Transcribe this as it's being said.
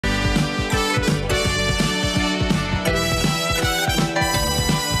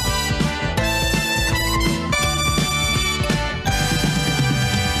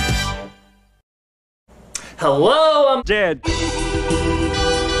Hello, I'm dead.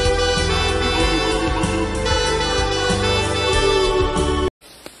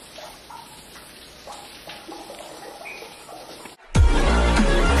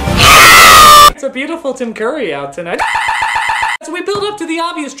 It's a beautiful Tim Curry out tonight. So we build up to the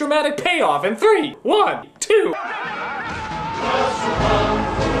obvious dramatic payoff in 3, 1, 2.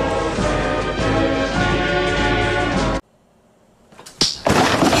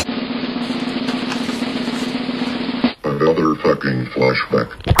 Another fucking flashback.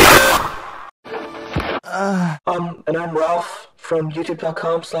 And I'm Ralph from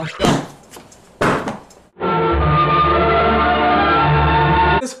youtube.com/.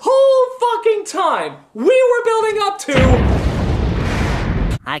 This whole fucking time, we were building up to...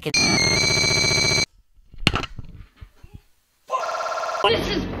 I can... This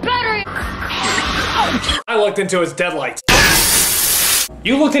is better! I looked into his deadlights.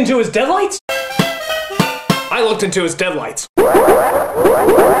 You looked into his deadlights? I looked into his deadlights.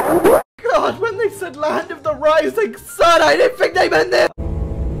 God, when they said Land of the Rising Sun, I didn't think they meant this!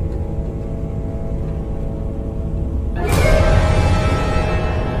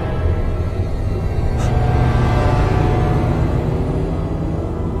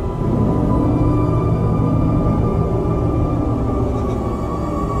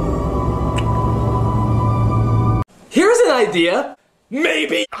 Here's an idea.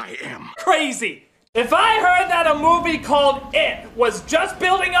 Maybe I am crazy. If I heard that a movie called It was just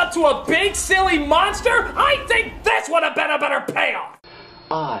building up to a big silly monster, I think this would have been a better payoff.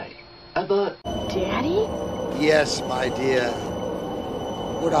 Daddy? Yes, my dear.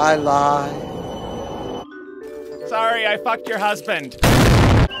 Would I lie? Sorry, I fucked your husband.